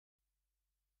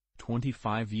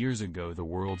25 years ago the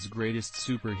world's greatest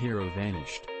superhero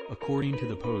vanished, according to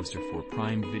the poster for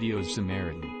Prime Video's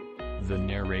Samaritan. The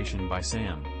narration by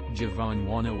Sam Javon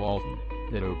Walton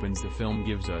that opens the film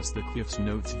gives us the Cliff's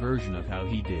Notes version of how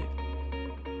he did.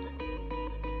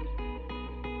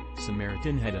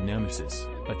 Samaritan had a nemesis,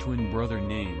 a twin brother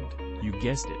named, you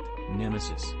guessed it,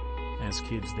 Nemesis. As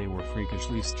kids they were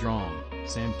freakishly strong,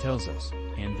 Sam tells us,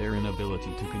 and their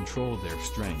inability to control their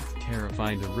strength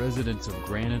terrified the residents of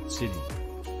Granite City.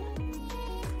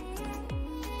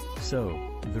 So,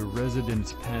 the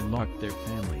residents padlocked their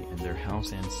family and their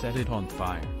house and set it on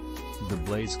fire. The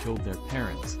blaze killed their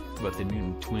parents, but the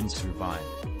mutant twins survived.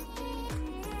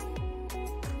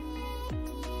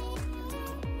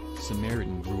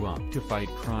 Samaritan grew up to fight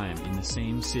crime in the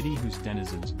same city whose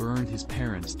denizens burned his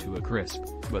parents to a crisp,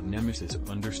 but Nemesis'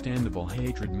 understandable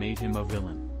hatred made him a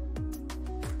villain.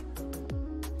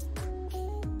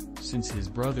 Since his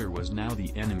brother was now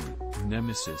the enemy,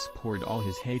 Nemesis poured all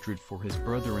his hatred for his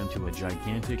brother into a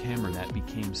gigantic hammer that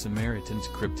became Samaritan's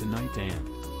kryptonite.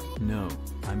 And no,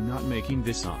 I'm not making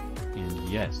this up, and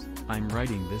yes, I'm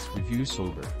writing this review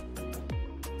sober.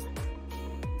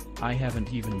 I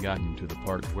haven't even gotten to the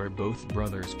part where both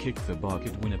brothers kick the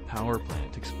bucket when a power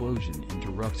plant explosion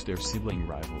interrupts their sibling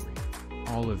rivalry.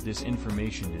 All of this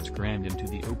information is crammed into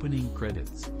the opening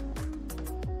credits.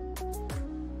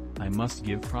 I must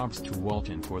give props to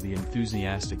Walton for the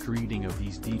enthusiastic reading of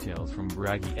these details from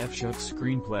Bragi F. Schuck's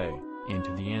screenplay, and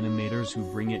to the animators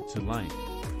who bring it to life.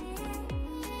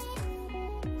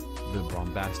 The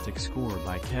bombastic score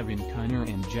by Kevin Kiner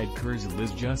and Jed Kurzel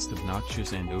is just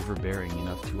obnoxious and overbearing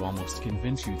enough to almost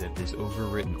convince you that this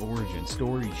overwritten origin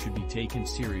story should be taken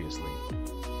seriously.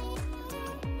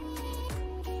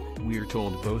 We're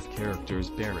told both characters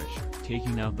perish,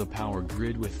 taking out the power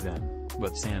grid with them,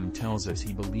 but Sam tells us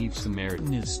he believes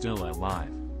Samaritan is still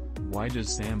alive. Why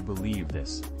does Sam believe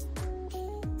this?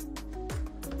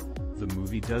 The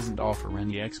movie doesn't offer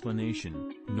any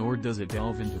explanation, nor does it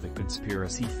delve into the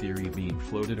conspiracy theory being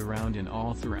floated around in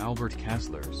author Albert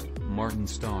Kassler's Martin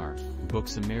Starr book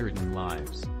Samaritan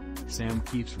Lives. Sam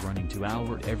keeps running to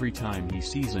Albert every time he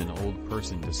sees an old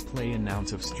person display an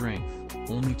ounce of strength,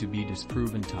 only to be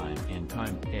disproven time and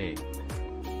time again.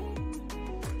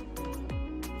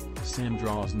 Sam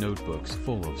draws notebooks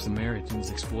full of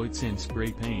Samaritan's exploits and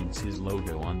spray paints his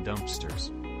logo on dumpsters.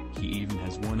 He even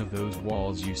has one of those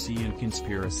walls you see in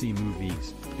conspiracy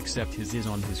movies, except his is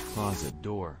on his closet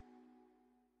door.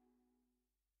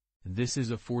 This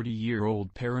is a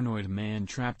 40-year-old paranoid man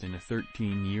trapped in a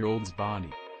 13-year-old's body.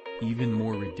 Even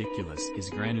more ridiculous is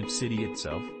Granite City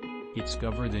itself. It's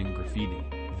covered in graffiti,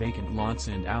 vacant lots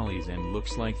and alleys, and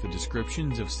looks like the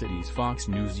descriptions of cities Fox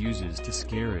News uses to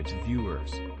scare its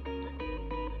viewers.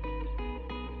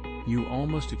 You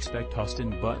almost expect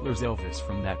Austin Butler's Elvis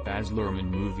from that Baz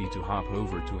Luhrmann movie to hop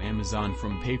over to Amazon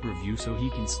from pay-per-view so he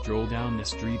can stroll down the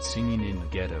street singing In the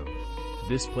Ghetto.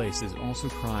 This place is also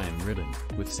crime-ridden,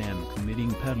 with Sam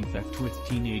committing petty theft with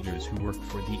teenagers who work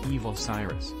for the evil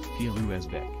Cyrus, Pilu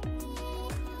Esbeck.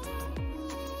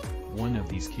 One of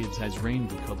these kids has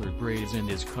rainbow-colored braids and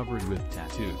is covered with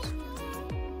tattoos.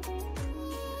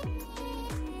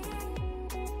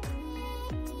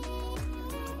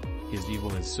 His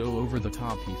evil is so over the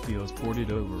top he feels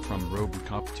ported over from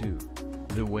RoboCop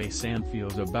 2. The way Sam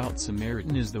feels about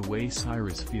Samaritan is the way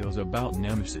Cyrus feels about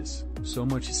Nemesis, so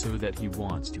much so that he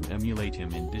wants to emulate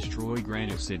him and destroy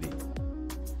Granite City.